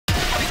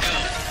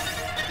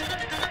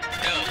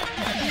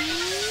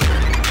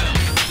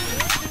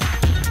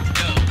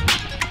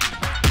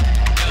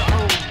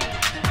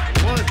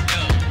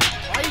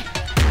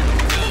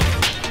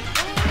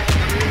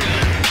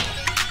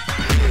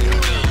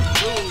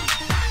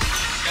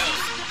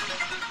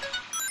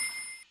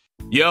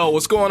Yo,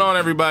 what's going on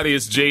everybody?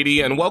 It's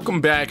JD and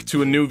welcome back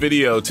to a new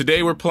video.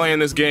 Today we're playing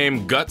this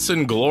game Guts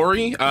and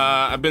Glory.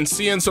 I've been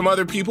seeing some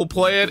other people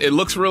play it. It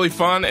looks really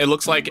fun. It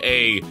looks like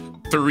a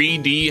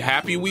 3D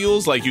Happy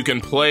Wheels, like you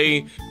can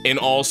play in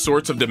all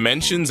sorts of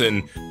dimensions.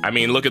 And I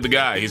mean, look at the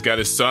guy. He's got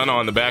his son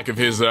on the back of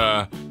his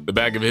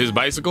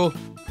bicycle.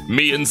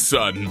 Me and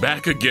son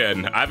back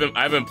again. I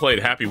haven't played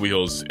Happy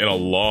Wheels in a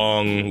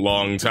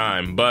long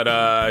time.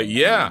 But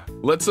yeah,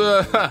 let's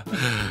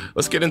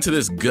get into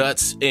this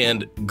Guts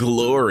and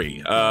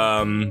Glory.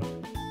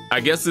 I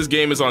guess this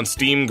game is on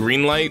Steam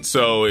Greenlight,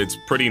 so it's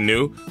pretty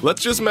new.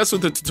 Let's just mess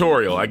with the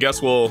tutorial. I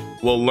guess we'll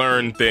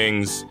learn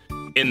things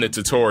in the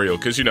tutorial,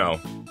 cause you know,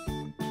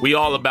 we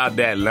all about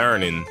that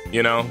learning,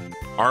 you know?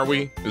 Are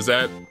we? Is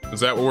that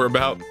what we're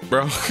about,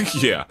 bro?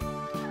 Yeah.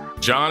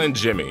 John and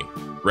Jimmy.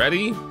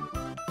 Ready?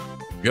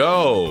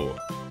 Go.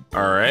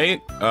 All right.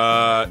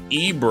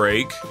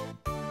 E-brake,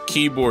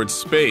 keyboard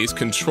space,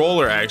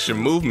 controller action,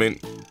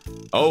 movement.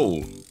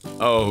 Oh,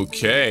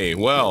 okay.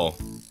 Well,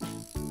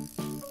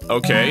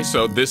 okay.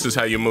 So this is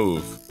how you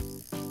move.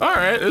 All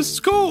right. This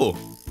is cool.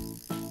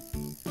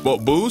 Well,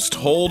 boost,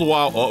 hold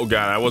while. Oh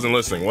God, I wasn't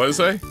listening. What did it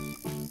say?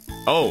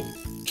 Oh,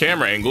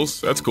 camera angles.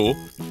 That's cool.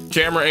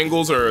 Camera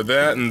angles are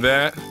that and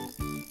that.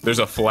 There's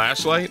a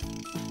flashlight.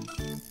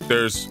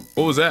 There's,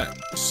 what was that?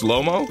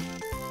 Slow-mo?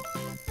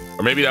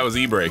 Or maybe that was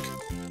e-brake.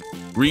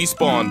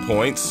 Respawn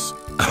points.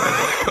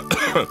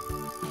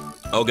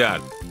 Oh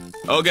God.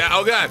 Oh God.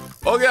 Oh God.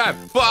 Oh God.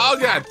 Oh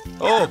God.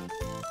 Oh.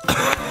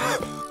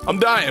 I'm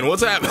dying.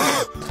 What's happening?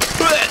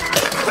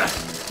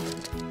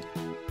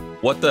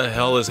 What the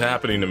hell is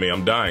happening to me?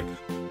 I'm dying.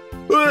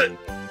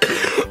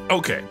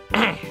 Okay.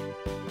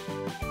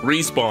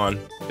 Respawn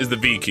is the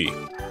V key.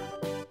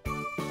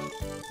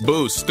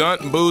 Boost.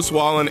 Stunt and boost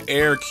while in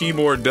air.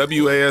 Keyboard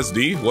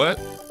WASD. What?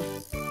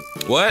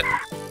 What?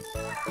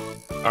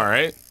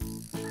 Alright.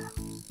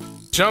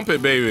 Jump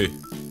it, baby.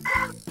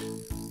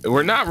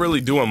 We're not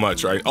really doing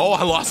much, right? Oh,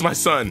 I lost my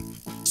son.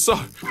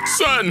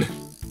 Son!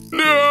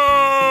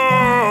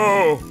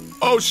 No!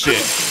 Oh,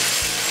 shit.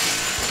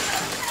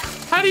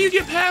 How do you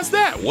get past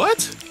that?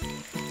 What?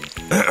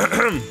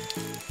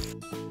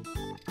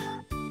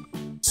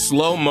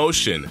 Slow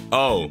motion.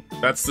 Oh,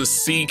 that's the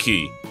C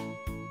key.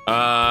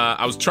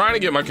 I was trying to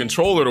get my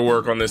controller to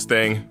work on this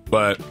thing,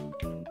 but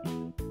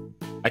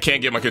I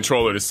can't get my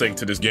controller to sync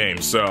to this game,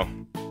 so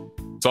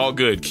it's all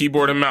good.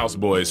 Keyboard and mouse,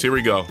 boys. Here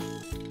we go.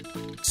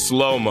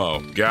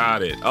 Slow-mo.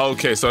 Got it.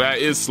 Okay, so that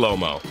is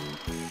slow-mo.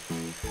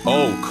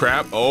 Oh,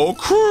 crap. Oh,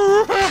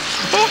 crap.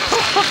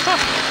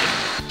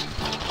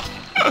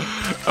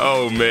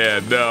 Oh,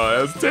 man.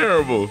 No, that's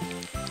terrible.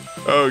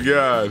 Oh,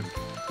 God.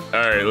 All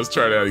right, let's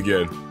try that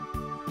again.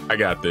 I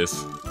got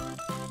this.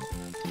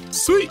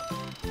 Sweet.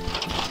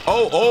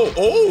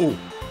 Oh.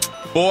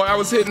 Boy, I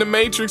was hitting the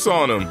Matrix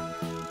on him.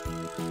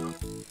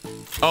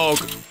 Oh,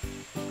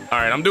 all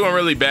right, I'm doing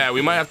really bad.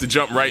 We might have to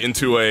jump right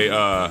into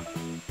a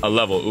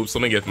level. Oops,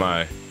 let me get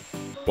my,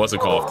 what's it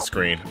called off the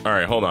screen? All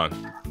right, hold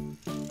on.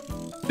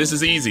 This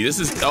is easy.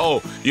 This is,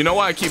 oh, you know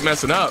why I keep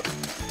messing up?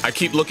 I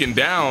keep looking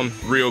down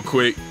real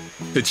quick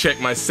to check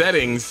my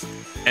settings,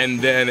 and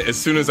then as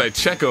soon as I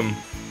check them,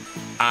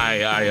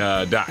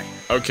 I die.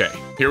 Okay,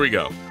 here we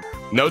go.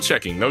 No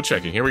checking, no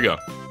checking. Here we go.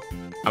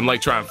 I'm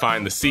like trying to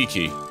find the C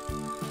key.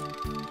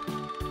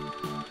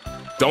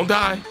 Don't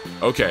die.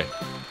 Okay.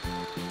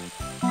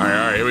 All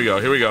right, here we go.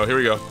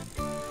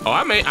 Oh,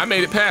 I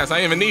made it past. I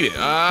didn't even need it.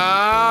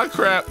 Ah,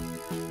 crap.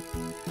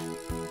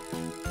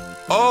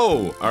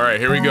 Oh, all right,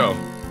 here we go.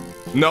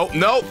 Nope.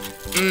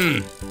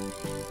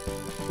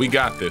 We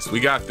got this.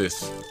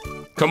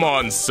 Come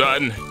on,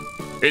 son.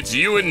 It's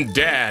you and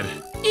Dad.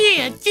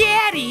 Yeah,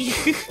 Daddy.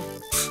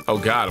 Oh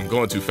God, I'm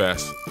going too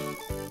fast.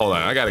 Hold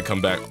on, I gotta come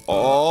back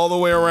all the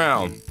way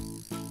around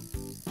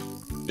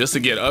just to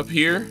get up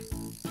here.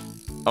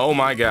 Oh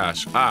my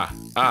gosh.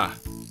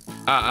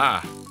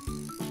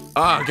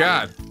 Oh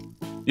God.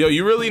 Yo,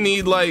 you really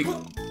need like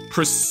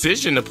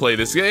precision to play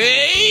this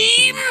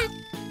game.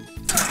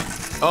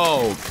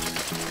 Oh,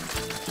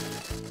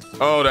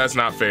 that's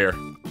not fair.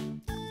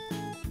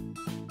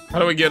 How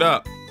do we get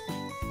up?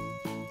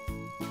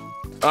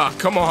 Ah,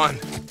 come on,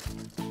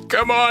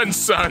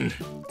 son.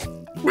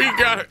 We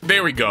got it.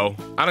 There we go.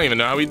 I don't even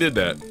know how we did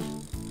that.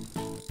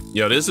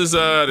 Yo, this is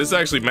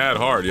actually mad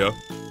hard, yo.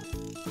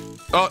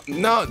 Oh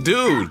no,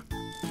 dude.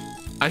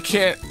 I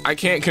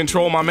can't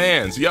control my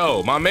mans.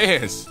 Yo, my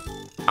mans.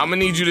 I'm gonna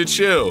need you to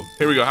chill.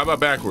 Here we go. How about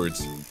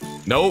backwards?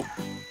 Nope.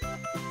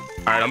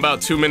 All right, I'm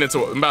about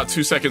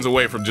 2 seconds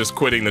away from just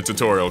quitting the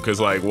tutorial, cause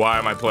like, why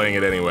am I playing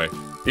it anyway?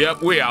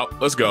 Yep, we out.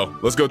 Let's go.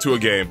 Let's go to a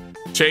game.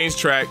 Change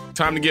track.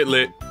 Time to get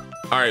lit.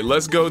 All right,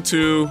 let's go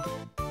to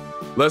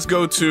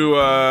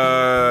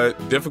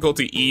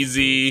difficulty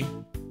easy.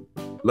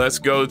 Let's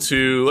go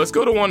to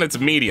one that's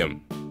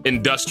medium.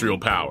 Industrial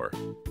power.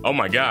 Oh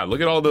my God,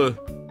 look at all the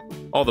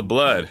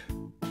blood.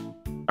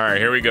 All right,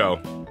 here we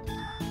go.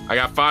 I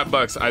got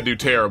 $5. I do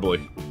terribly,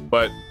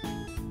 but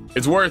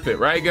it's worth it,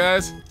 right,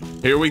 guys?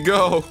 Here we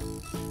go.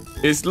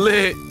 It's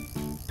lit.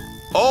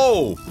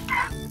 Oh,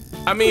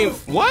 I mean,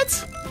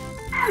 what?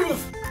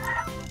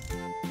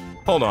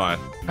 Hold on.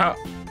 How?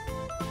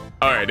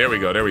 All right, there we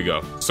go. There we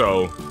go.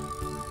 So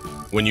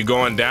when you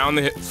going down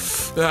the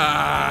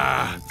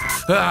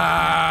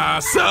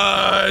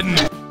son.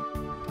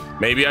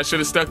 Maybe I should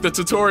have stuck the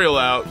tutorial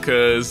out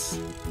because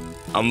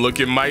I'm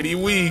looking mighty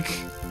weak.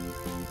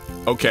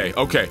 Okay,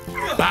 okay.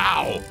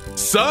 Bow.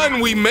 Son,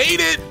 we made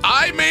it.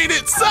 I made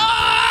it,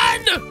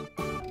 son.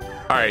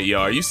 All right, yo,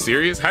 are you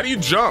serious? How do you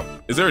jump?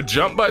 Is there a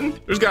jump button?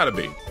 There's gotta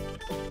be.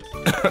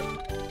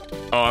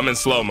 Oh, I'm in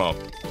slow-mo.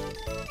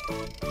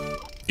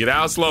 Get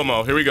out of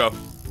slow-mo. Here we go.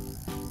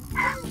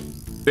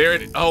 There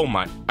it is. Oh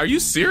my, are you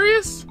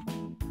serious?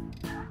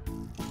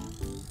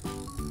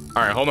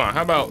 All right, hold on.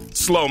 How about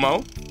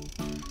slow-mo?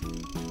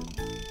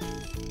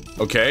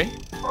 Okay.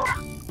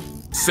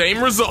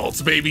 Same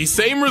results, baby.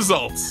 Same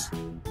results.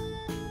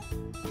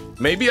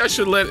 Maybe I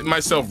should let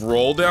myself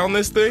roll down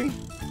this thing.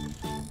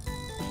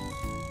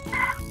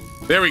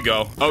 There we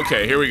go.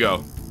 Okay, here we go.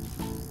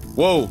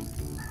 Whoa.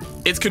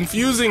 It's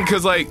confusing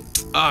because, like,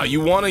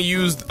 you want to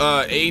use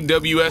A,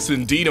 W, S,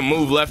 and D to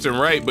move left and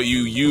right, but you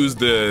use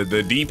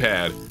the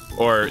D-pad.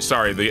 Or,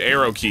 sorry, the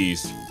arrow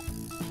keys.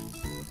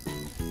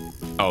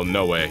 Oh,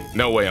 no way.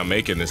 No way I'm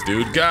making this,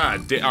 dude.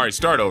 God. All right,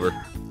 start over.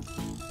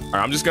 All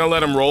right, I'm just gonna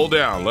let him roll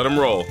down. Let him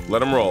roll.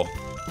 Let him roll.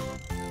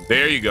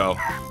 There you go.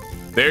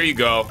 There you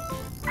go.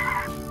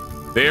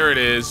 There it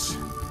is.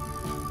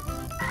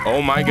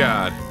 Oh my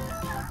God.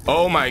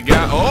 Oh my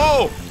God.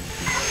 Oh!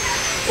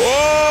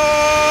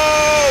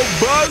 Oh!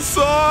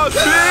 Buzzsaw,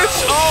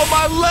 bitch! Oh,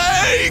 my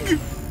leg!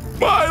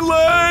 My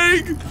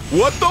leg!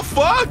 What the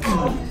fuck?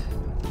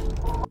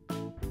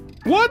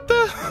 What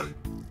the?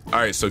 All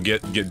right, so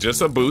get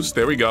just a boost.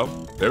 There we go.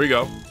 There we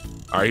go.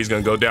 All right, he's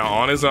gonna go down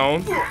on his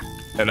own.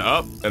 And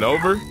up and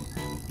over.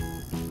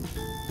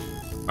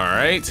 All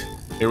right,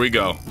 here we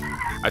go.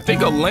 I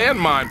think a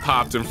landmine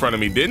popped in front of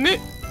me, didn't it?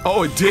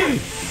 Oh, it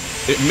did.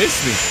 It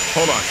missed me.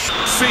 Hold on.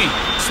 See,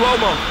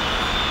 slow-mo.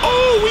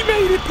 Oh, we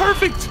made it.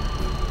 Perfect.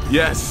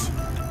 Yes.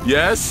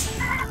 Yes.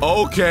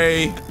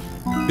 Okay.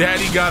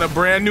 Daddy got a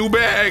brand new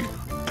bag.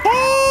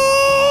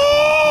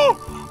 Oh!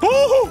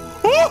 Oh!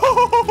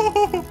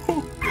 Oh!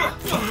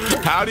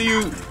 How do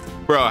you,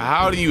 bro?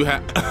 How do you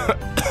have?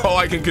 Oh,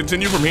 I can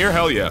continue from here.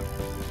 Hell yeah.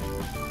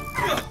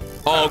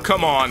 Oh,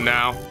 come on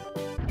now.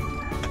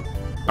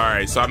 All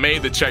right, so I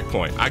made the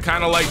checkpoint. I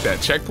kind of like that.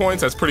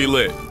 Checkpoints, that's pretty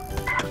lit.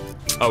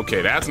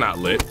 Okay, that's not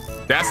lit.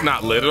 That's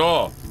not lit at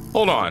all.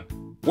 Hold on.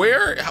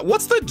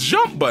 What's the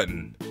jump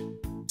button?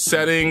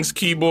 Settings,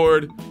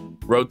 keyboard,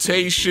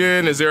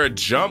 rotation. Is there a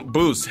jump?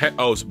 Boost.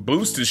 Oh,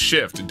 boost is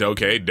shift.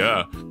 Okay,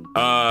 duh.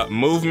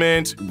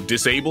 Movement,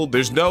 disabled.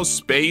 There's no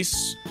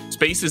space.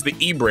 Space is the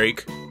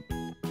E-brake.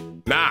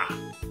 Nah.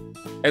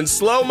 And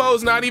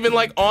slow-mo's not even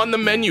like on the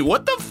menu.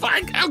 What the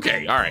fuck?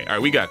 Okay, all right,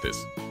 we got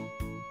this.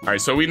 All right,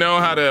 so we know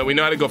how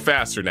to go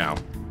faster now,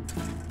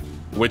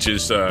 which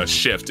is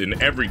shift in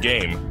every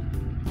game.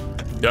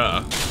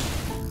 Duh.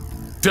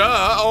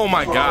 Duh. Oh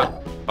my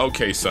God.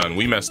 Okay, son,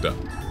 we messed up.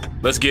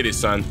 Let's get it,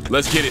 son.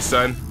 Let's get it,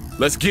 son.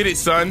 Let's get it,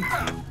 son.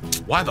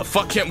 Why the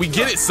fuck can't we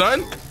get it,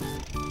 son?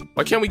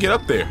 Why can't we get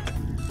up there?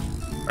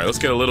 All right, let's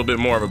get a little bit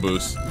more of a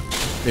boost.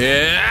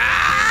 Yeah.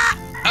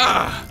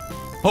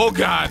 Oh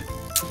God.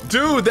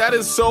 Dude, that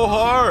is so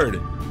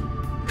hard.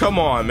 Come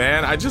on,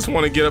 man. I just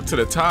want to get up to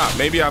the top.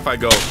 Maybe if I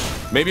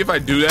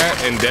do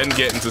that and then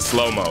get into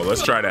slow-mo.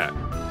 Let's try that.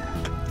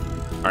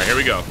 All right, here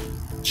we go.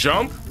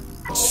 Jump,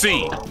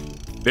 C.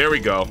 There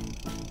we go.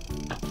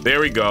 There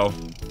we go.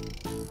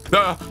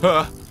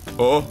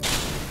 Oh.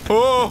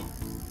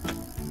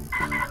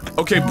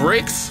 Okay,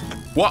 bricks.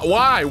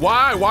 Why?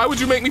 Why would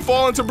you make me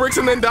fall into bricks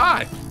and then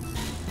die?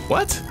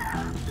 What?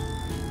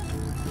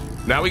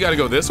 Now we gotta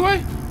go this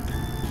way?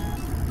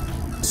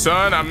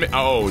 Son,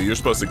 oh, you're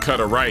supposed to cut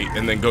a right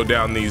and then go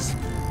down these,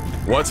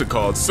 what's it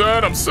called?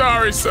 Son, I'm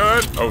sorry,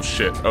 son. Oh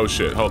shit,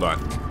 hold on.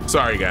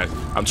 Sorry, guys,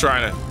 I'm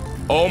trying to,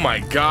 oh my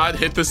God,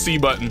 hit the C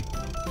button.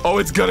 Oh,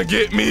 it's gonna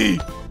get me.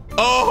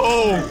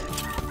 Oh.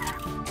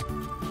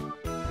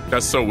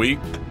 That's so weak.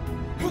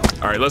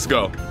 All right, let's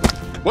go.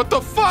 What the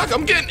fuck?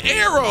 I'm getting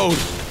arrowed.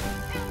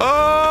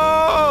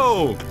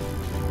 Oh.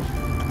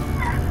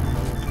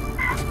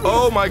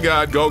 Oh my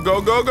God, go,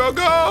 go, go, go,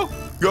 go.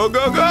 Go,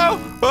 go, go!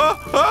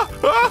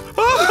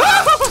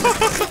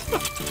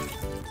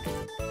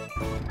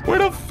 Where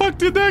the fuck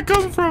did that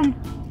come from?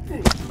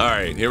 All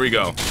right, here we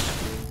go.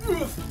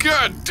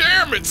 God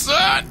damn it,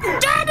 son!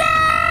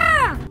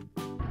 Dada!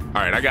 All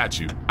right, I got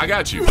you. I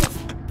got you.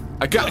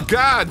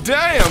 God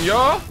damn,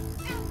 y'all!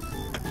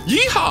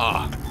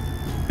 Yeehaw!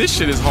 This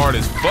shit is hard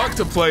as fuck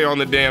to play on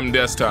the damn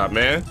desktop,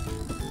 man.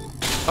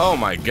 Oh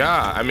my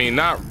God. I mean,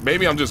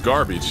 maybe I'm just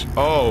garbage.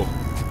 Oh,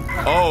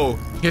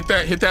 hit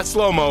that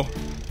slow-mo.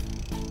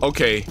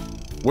 Okay,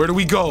 where do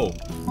we go?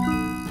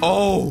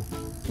 Oh,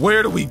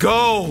 where do we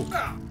go?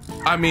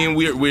 I mean,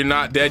 we're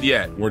not dead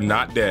yet. We're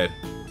not dead.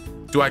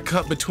 Do I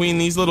cut between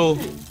this little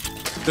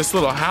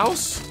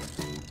house?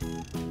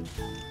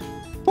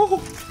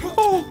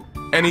 Oh,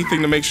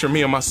 anything to make sure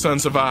me and my son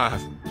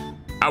survive.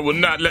 I will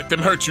not let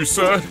them hurt you,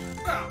 son.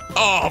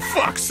 Oh,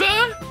 fuck,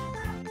 son.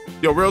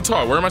 Yo, real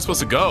talk, where am I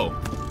supposed to go?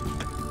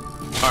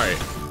 All right.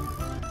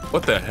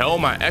 What the hell?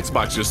 My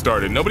Xbox just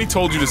started. Nobody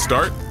told you to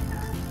start?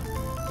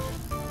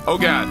 Oh,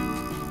 God.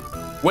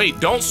 Wait,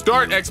 don't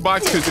start,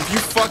 Xbox, because if you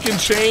fucking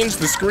change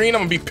the screen,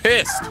 I'm gonna be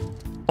pissed.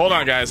 Hold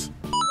on, guys.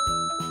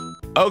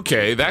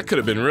 Okay, that could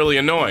have been really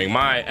annoying.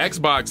 My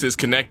Xbox is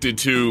connected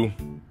to,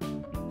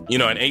 you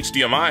know, an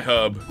HDMI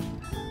hub,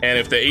 and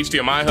if the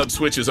HDMI hub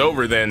switches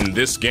over, then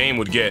this game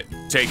would get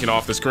taken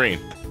off the screen.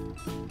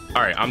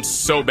 All right, I'm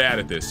so bad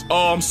at this.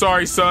 Oh, I'm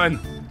sorry, son.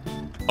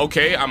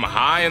 Okay, I'm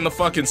high in the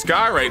fucking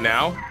sky right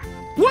now.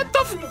 What the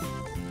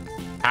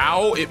f-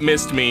 Ow, it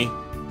missed me.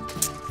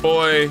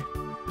 Boy,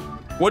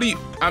 what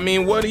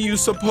are you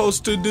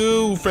supposed to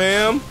do,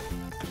 fam?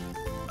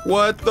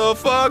 What the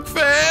fuck,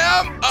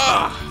 fam?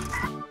 Ugh.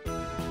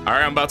 All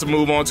right, I'm about to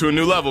move on to a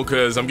new level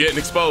because I'm getting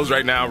exposed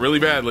right now really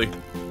badly.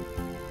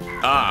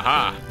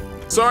 Aha.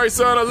 Sorry,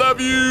 son, I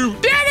love you.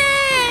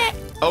 Daddy!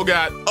 Oh,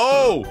 God.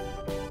 Oh,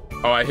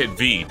 I hit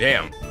V,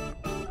 damn.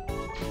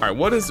 All right,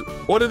 what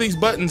do these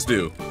buttons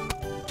do?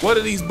 What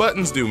do these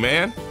buttons do,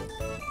 man?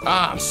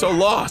 Ah, I'm so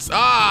lost.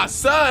 Ah,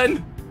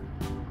 son.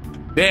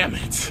 Damn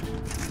it.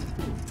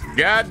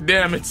 God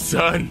damn it,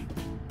 son.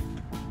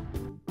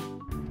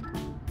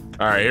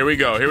 All right, here we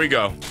go, here we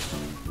go.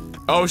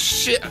 Oh,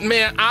 shit,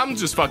 man, I'm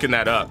just fucking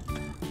that up.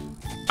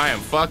 I am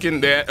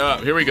fucking that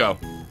up. Here we go.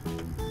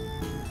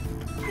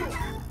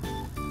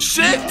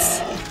 Shit!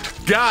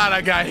 God,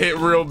 I got hit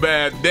real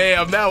bad.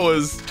 Damn, that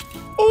was...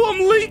 Oh,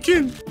 I'm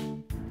leaking.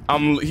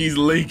 He's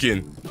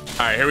leaking. All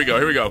right, here we go,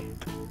 here we go.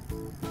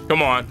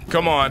 Come on,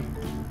 come on.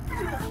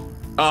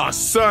 Oh,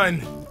 son.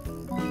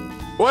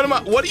 What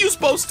are you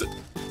supposed to...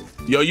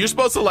 Yo, you're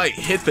supposed to, like,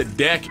 hit the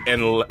deck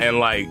and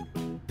like,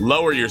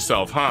 lower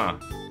yourself, huh?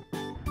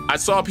 I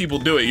saw people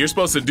do it. You're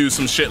supposed to do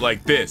some shit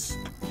like this.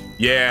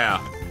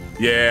 Yeah.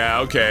 Yeah,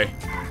 okay.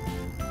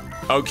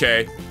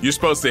 Okay. You're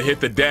supposed to hit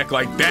the deck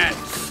like that.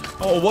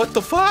 Oh, what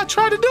the fuck? I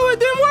tried to do it,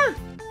 didn't work.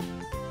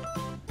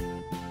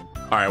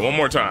 All right, one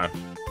more time.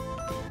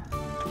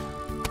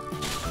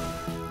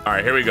 All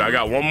right, here we go. I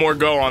got one more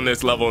go on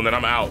this level and then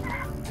I'm out.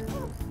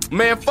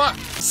 Man, fuck.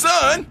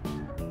 Son.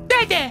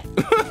 Dada!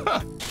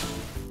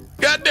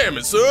 God damn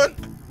it, son.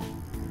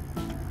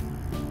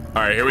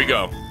 All right, here we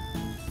go.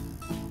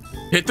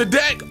 Hit the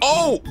deck.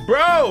 Oh,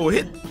 bro,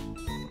 hit.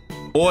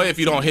 Boy, if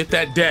you don't hit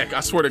that deck, I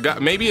swear to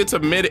God, maybe it's a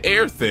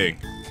mid-air thing.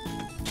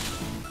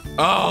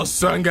 Oh,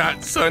 son got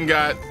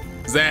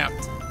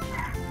zapped.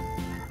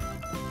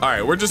 All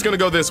right, we're just gonna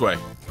go this way.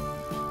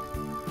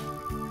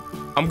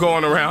 I'm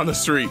going around the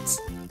streets.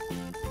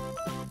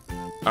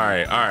 All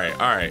right, all right,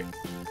 all right.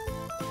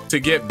 To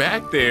get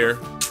back there,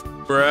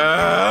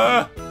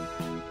 bruh.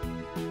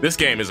 This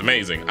game is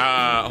amazing.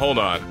 Hold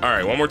on. All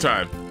right, one more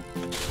time.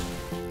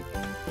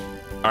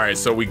 All right,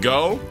 so we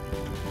go.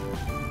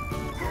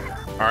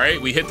 All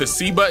right, we hit the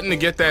C button to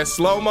get that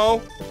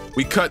slow-mo.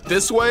 We cut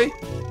this way.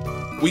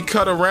 We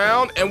cut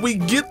around, and we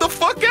get the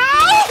fuck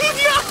out!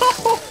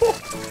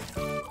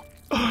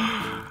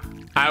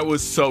 No! I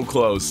was so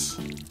close.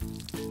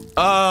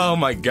 Oh,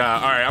 my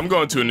God. All right, I'm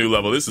going to a new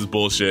level. This is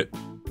bullshit.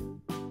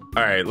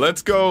 All right,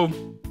 let's go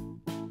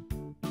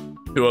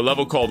to a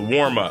level called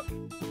Warm Up.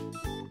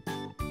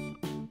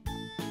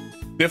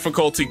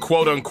 Difficulty,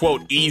 quote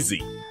unquote,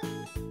 easy.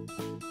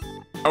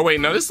 Oh, wait,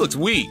 no, this looks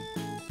weak.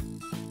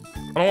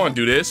 I don't want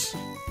to do this.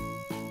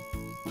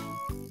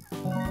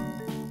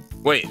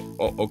 Wait,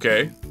 oh,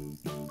 okay.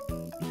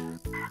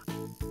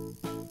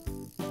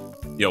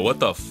 Yo, what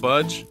the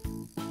fudge?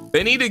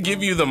 They need to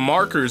give you the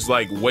markers,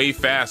 like, way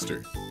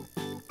faster.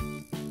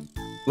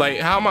 Like,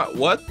 how am I,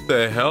 what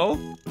the hell?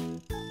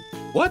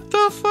 What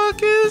the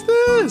fuck is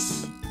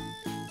this?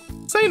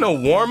 This ain't no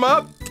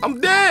warm-up.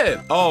 I'm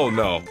dead. Oh,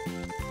 no.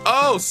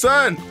 Oh,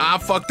 son, I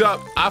fucked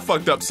up. I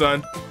fucked up,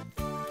 son.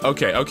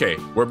 Okay, okay,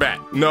 we're back.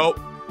 Nope,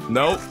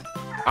 nope,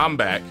 I'm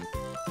back.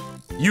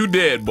 You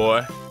dead,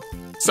 boy.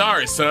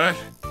 Sorry, son.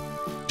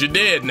 You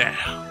dead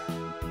now.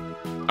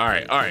 All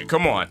right,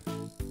 come on.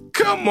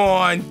 Come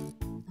on.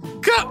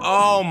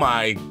 Oh,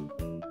 my.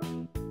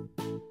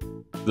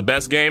 The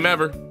best game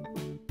ever.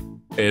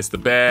 It's the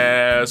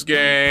best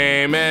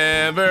game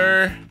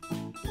ever.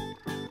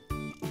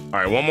 All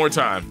right, one more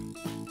time.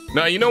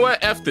 Now, you know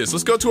what? F this.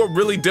 Let's go to a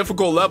really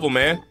difficult level,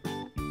 man.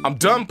 I'm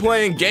done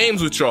playing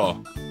games with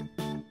y'all.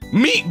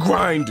 Meat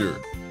grinder.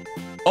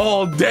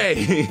 All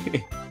day.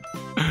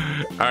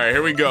 All right,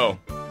 here we go.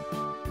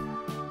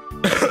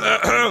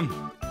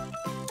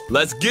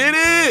 Let's get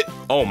it.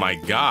 Oh, my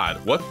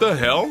God. What the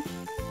hell?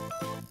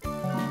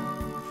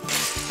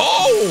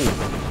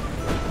 Oh!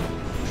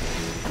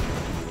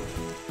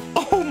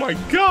 Oh, my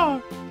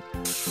God.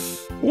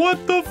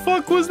 What the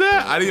fuck was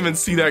that? I didn't even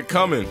see that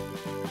coming.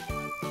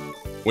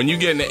 When you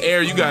get in the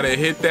air, you gotta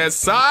hit that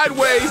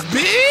sideways,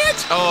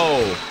 bitch!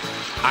 Oh,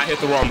 I hit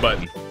the wrong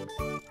button.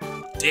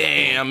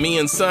 Damn, me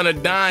and son are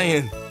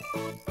dying.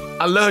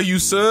 I love you,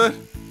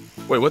 son.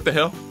 Wait, what the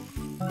hell?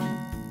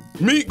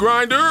 Meat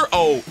grinder?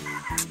 Oh,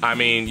 I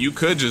mean, you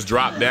could just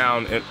drop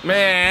down and,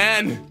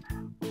 man.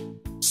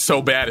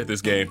 So bad at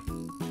this game.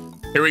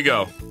 Here we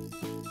go.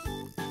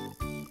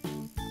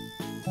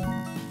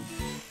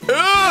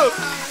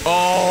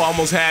 Oh,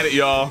 almost had it,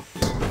 y'all.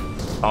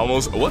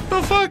 Almost. What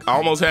the fuck? I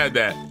almost had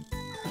that.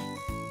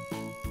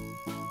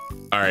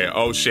 All right.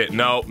 Oh shit.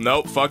 No.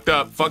 Nope. Fucked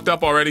up. Fucked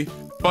up already.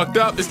 Fucked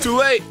up. It's too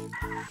late.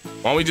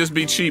 Why don't we just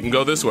be cheap and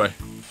go this way?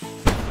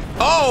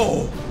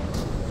 Oh!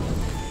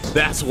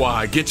 That's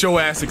why. Get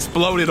your ass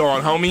exploded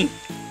on, homie.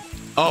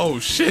 Oh,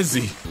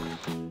 shizzy.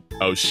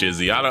 Oh,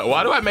 shizzy.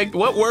 Why do I make...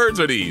 What words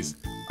are these?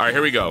 All right,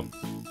 here we go.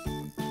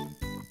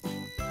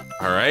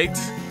 All right.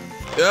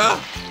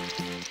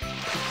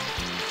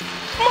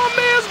 My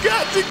man's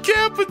got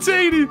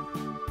decapitated.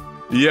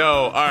 Yo,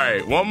 all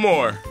right. One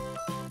more.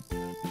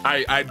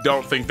 I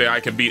don't think that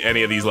I can beat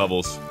any of these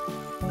levels.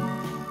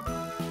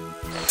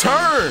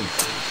 Turn!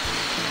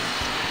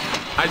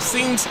 I've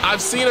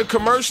seen a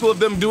commercial of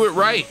them do it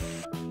right.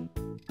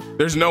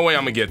 There's no way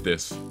I'm gonna get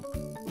this. All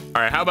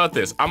right, how about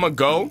this? I'm gonna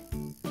go,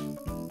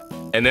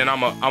 and then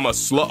I'm a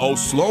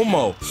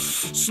slow-mo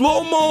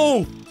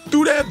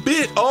through that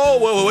bit.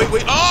 Oh,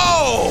 wait.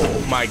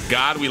 Oh my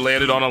God, we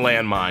landed on a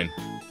landmine.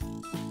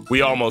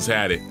 We almost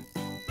had it.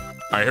 All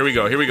right, here we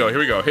go.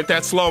 Hit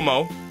that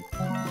slow-mo.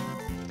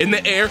 In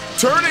the air,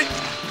 turn it,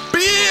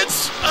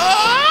 bitch!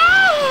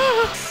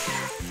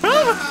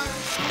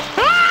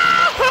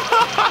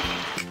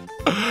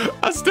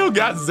 I still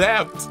got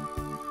zapped.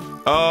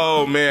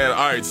 Oh man!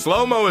 All right,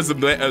 slow-mo is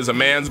a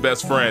man's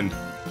best friend.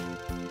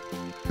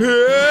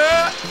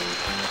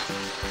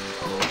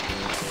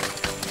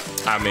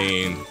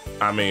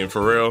 I mean,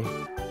 for real.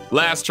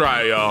 Last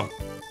try, y'all.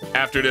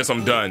 After this,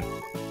 I'm done.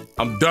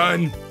 I'm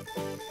done.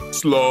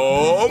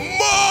 Slow-mo!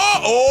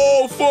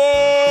 Oh, fuck!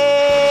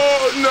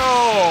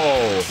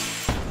 No!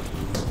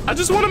 I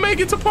just want to make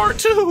it to part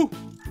 2.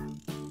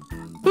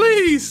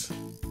 Please.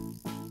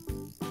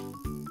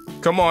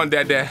 Come on,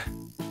 Dad.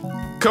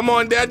 Come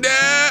on, Dad.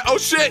 Oh,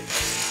 shit.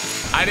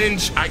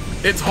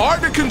 It's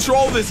hard to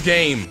control this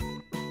game.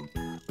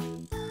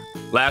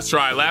 Last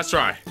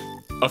try.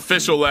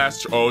 Official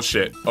last, oh,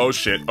 shit.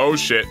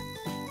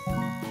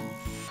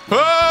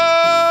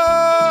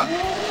 Ah!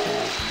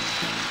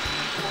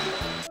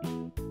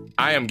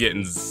 I am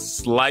getting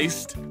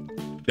sliced,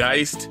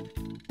 diced,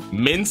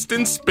 minced,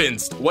 and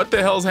spinced. What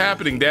the hell's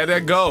happening,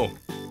 Dad? Go.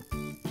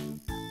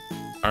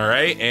 All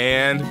right,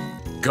 and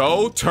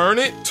go. Turn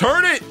it.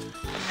 Bitch!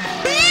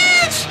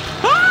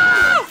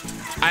 Ah!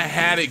 I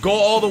had it. Go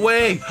all the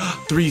way.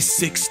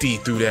 360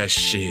 through that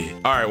shit.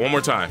 All right, one more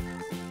time.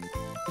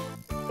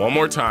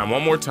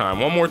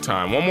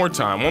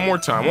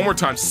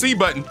 C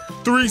button.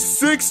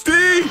 360.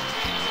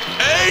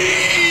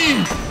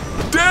 Hey!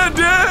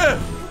 Dad!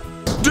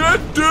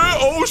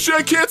 Oh shit,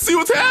 I can't see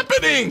what's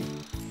happening.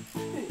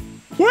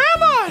 Where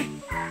am I?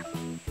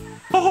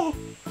 Oh,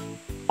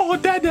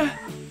 Dad.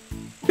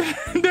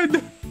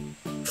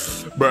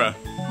 Bruh.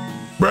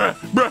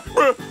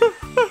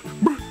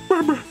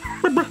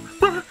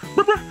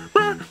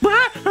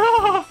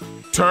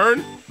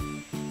 Turn.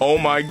 Oh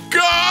my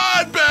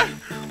God,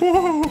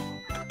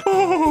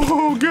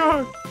 oh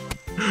God.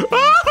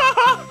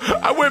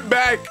 I went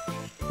back.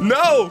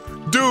 No,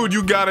 dude,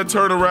 you gotta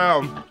turn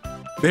around.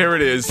 There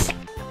it is,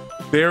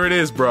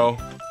 bro.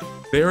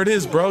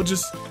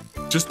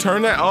 Just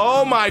turn that.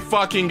 Oh my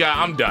fucking God,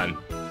 I'm done.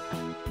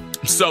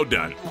 I'm so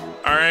done.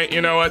 All right,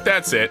 you know what?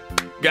 That's it.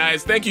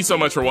 Guys, thank you so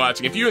much for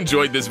watching. If you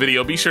enjoyed this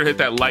video, be sure to hit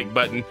that like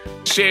button,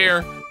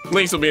 share.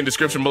 Links will be in the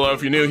description below.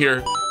 If you're new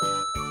here,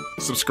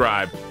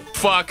 subscribe.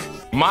 Fuck,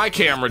 my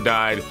camera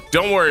died.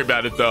 Don't worry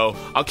about it though.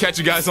 I'll catch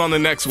you guys on the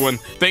next one.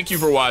 Thank you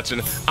for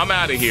watching. I'm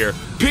out of here.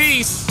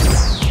 Peace.